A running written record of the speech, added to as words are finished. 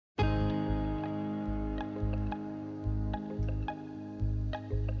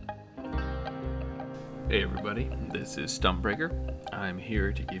Hey everybody, this is Stumpbreaker. I'm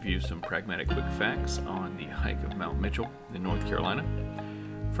here to give you some pragmatic quick facts on the hike of Mount Mitchell in North Carolina.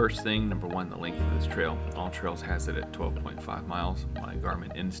 First thing, number one, the length of this trail. All Trails has it at 12.5 miles. My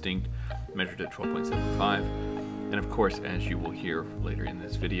Garmin Instinct measured at 12.75. And of course, as you will hear later in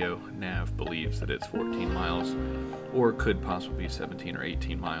this video, Nav believes that it's 14 miles or could possibly be 17 or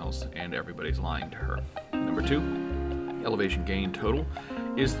 18 miles, and everybody's lying to her. Number two, elevation gain total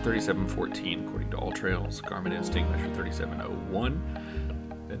is 3714 according to All Trails. Garmin Instinct measured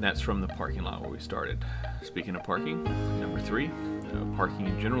 3701, and that's from the parking lot where we started. Speaking of parking, number three, parking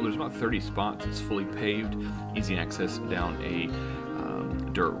in general, there's about 30 spots. It's fully paved, easy access down a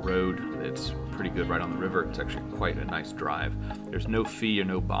dirt road. It's pretty good right on the river. It's actually quite a nice drive. There's no fee or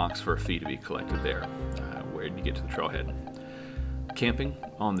no box for a fee to be collected there when you get to the trailhead. Camping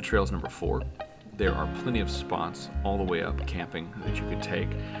on the trails, number four. There are plenty of spots all the way up camping that you could take.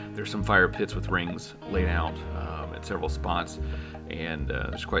 There's some fire pits with rings laid out at several spots, and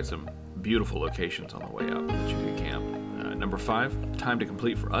there's quite some beautiful locations on the way up that you could camp. Number five, time to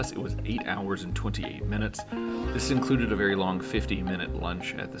complete for us, it was 8 hours and 28 minutes. This included a very long 50-minute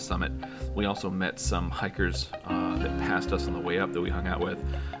lunch at the summit. We also met some hikers that passed us on the way up that we hung out with.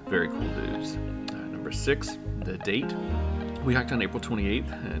 Very cool dudes. Number six, the date. We hiked on April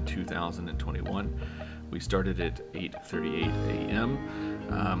 28th, 2021. We started at 8:38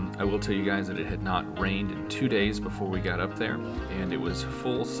 a.m. I will tell you guys that it had not rained in 2 days before we got up there, and it was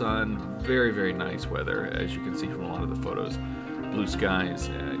full sun, very, very nice weather, as you can see from a lot of the photos. Blue skies,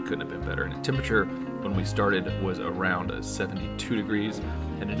 it couldn't have been better. And the temperature when we started was around 72 degrees,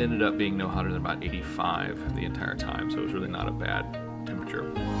 and it ended up being no hotter than about 85 the entire time, so it was really not a bad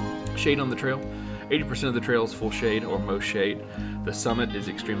temperature. Shade on the trail. 80% of the trail is full shade or most shade. The summit is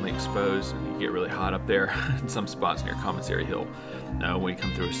extremely exposed and you get really hot up there in some spots near Commissary Hill. Now when we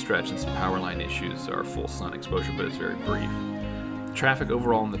come through a stretch and some power line issues are full sun exposure, but it's very brief. Traffic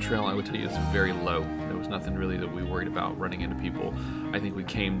overall on the trail, I would tell you, is very low. There was nothing really that we worried about running into people. I think we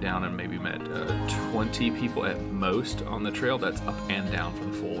came down and maybe met 20 people at most on the trail. That's up and down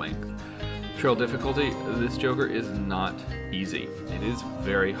from full length. Trail difficulty, this joker is not easy. It is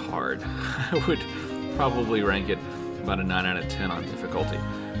very hard. I would probably rank it about a 9 out of 10 on difficulty.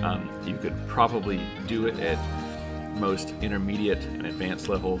 You could probably do it at most intermediate and advanced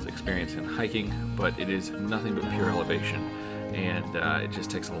levels experience in hiking, but it is nothing but pure elevation, and it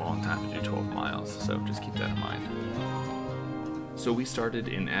just takes a long time to do 12 miles, so just keep that in mind. So we started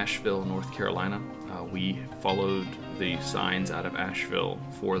in Asheville, North Carolina. We followed the signs out of Asheville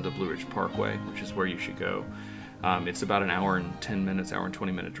for the Blue Ridge Parkway, which is where you should go. It's about an hour and 10 minutes, hour and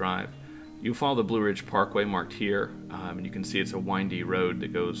 20 minute drive. You follow the Blue Ridge Parkway marked here, and you can see it's a windy road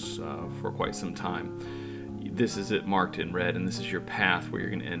that goes for quite some time. This is it marked in red, and this is your path where you're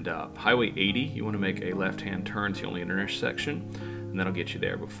going to end up. Highway 80, you want to make a left-hand turn. It's the only intersection, and that'll get you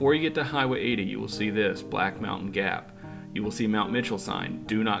there. Before you get to Highway 80, you will see this, Black Mountain Gap. You will see Mount Mitchell sign.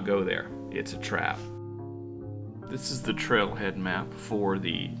 Do not go there. It's a trap. This is the trailhead map for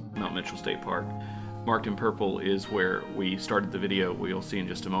the Mount Mitchell State Park. Marked in purple is where we started the video. We'll see in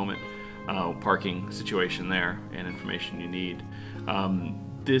just a moment. Parking situation there and information you need.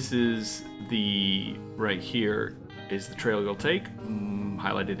 This is right here is the trail you'll take,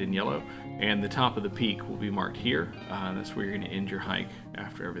 highlighted in yellow, and the top of the peak will be marked here. That's where you're going to end your hike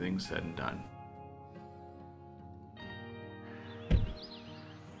after everything's said and done.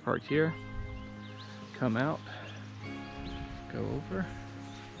 Park here, come out, go over,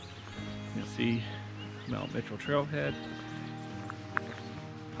 you'll see Mount Mitchell trailhead,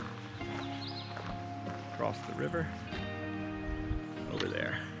 across the river, over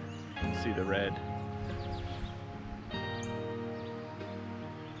there, you can see the red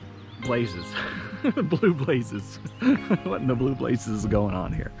blazes, the blue blazes. What in the blue blazes is going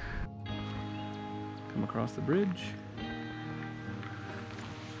on here? Come across the bridge.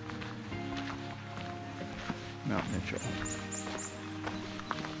 Mount Mitchell.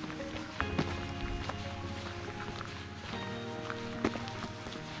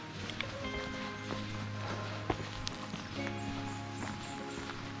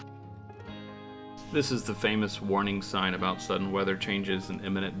 This is the famous warning sign about sudden weather changes and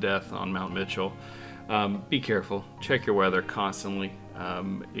imminent death on Mount Mitchell. Be careful. Check your weather constantly.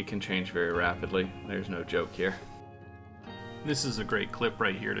 It can change very rapidly. There's no joke here. This is a great clip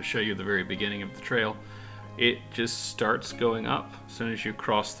right here to show you the very beginning of the trail. It just starts going up as soon as you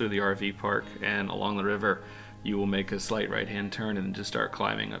cross through the RV park, and along the river you will make a slight right-hand turn and just start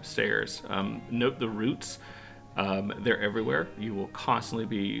climbing upstairs. Note the roots. They're everywhere. You will constantly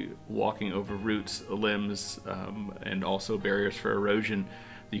be walking over roots, limbs, and also barriers for erosion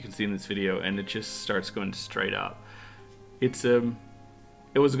you can see in this video, and it just starts going straight up. It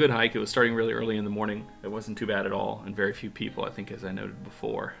was a good hike. It was starting really early in the morning. It wasn't too bad at all, and very few people, I think, as I noted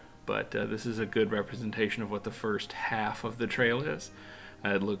before. But this is a good representation of what the first half of the trail is.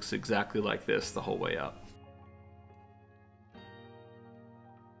 It looks exactly like this the whole way up.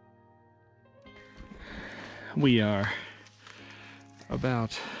 We are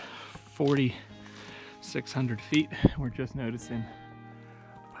about 4,600 feet. We're just noticing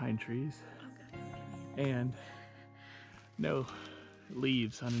pine trees and no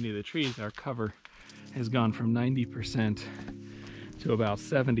leaves on any of the trees. Our cover has gone from 90% to about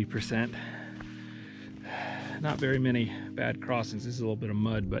 70%. Not very many bad crossings. This is a little bit of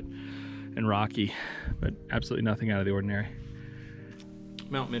mud and rocky, but absolutely nothing out of the ordinary.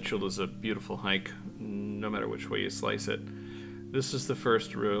 Mount Mitchell is a beautiful hike, no matter which way you slice it. This is the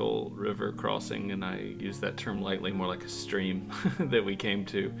first real river crossing, and I use that term lightly, more like a stream, that we came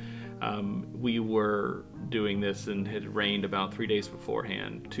to. We were doing this and it had rained about 2 days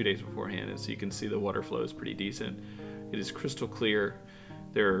beforehand, and so you can see the water flow is pretty decent. It is crystal clear.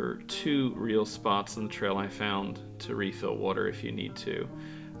 There are 2 real spots on the trail I found to refill water if you need to.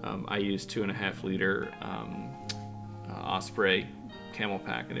 I used 2.5 liter Osprey Camel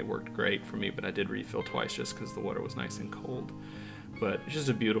Pack, and it worked great for me, but I did refill twice just because the water was nice and cold. But it's just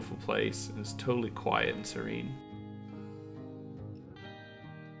a beautiful place. It's totally quiet and serene.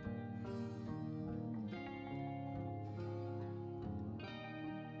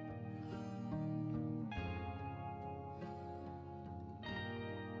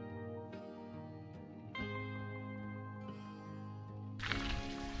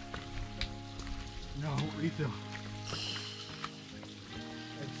 No, refill.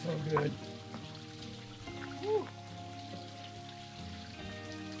 That's so good. Woo.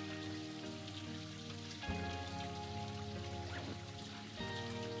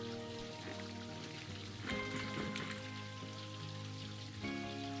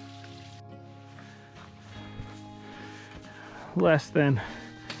 Less than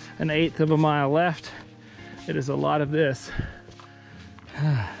 1/8 of a mile left. It is a lot of this.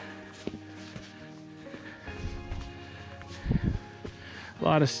 A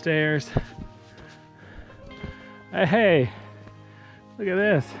lot of stairs. Hey, look at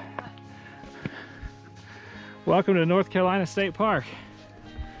this. Welcome to North Carolina State Park.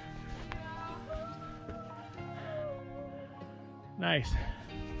 Nice.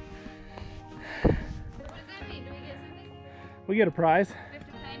 What does that mean? Do we get something? We get a prize. We have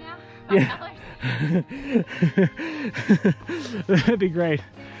to pay now? Yeah. That'd be great.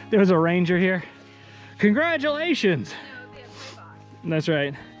 There was a ranger here. Congratulations. No, it'd be a free box. That's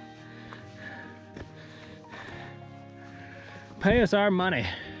right. Pay us our money.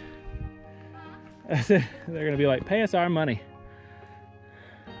 They're gonna be like, pay us our money.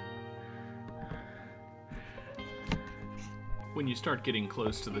 When you start getting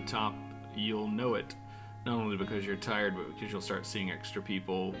close to the top, you'll know it, not only because you're tired, but because you'll start seeing extra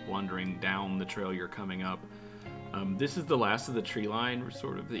people wandering down the trail you're coming up. This is the last of the tree line,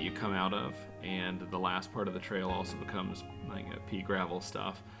 sort of, that you come out of, and the last part of the trail also becomes like pea gravel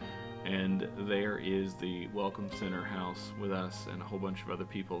stuff. And there is the Welcome Center house with us and a whole bunch of other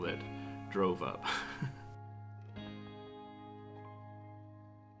people that drove up.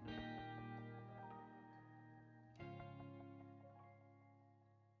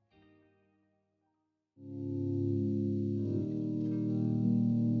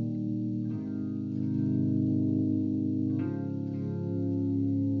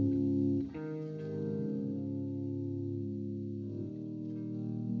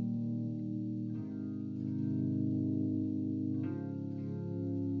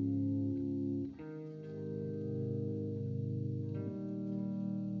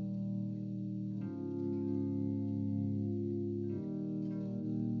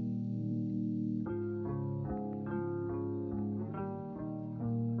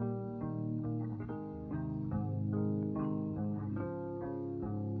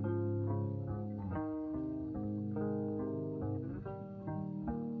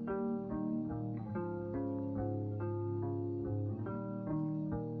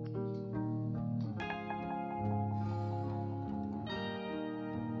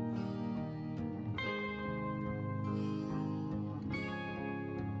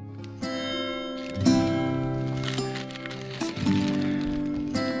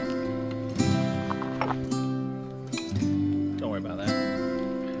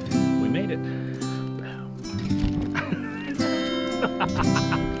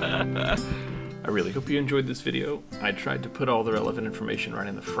 really hope you enjoyed this video. I tried to put all the relevant information right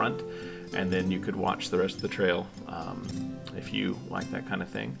in the front, and then you could watch the rest of the trail if you like that kind of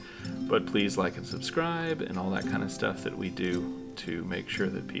thing. But please like and subscribe and all that kind of stuff that we do to make sure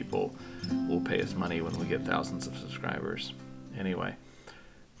that people will pay us money when we get thousands of subscribers. Anyway,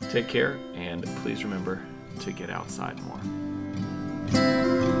 take care, and please remember to get outside more.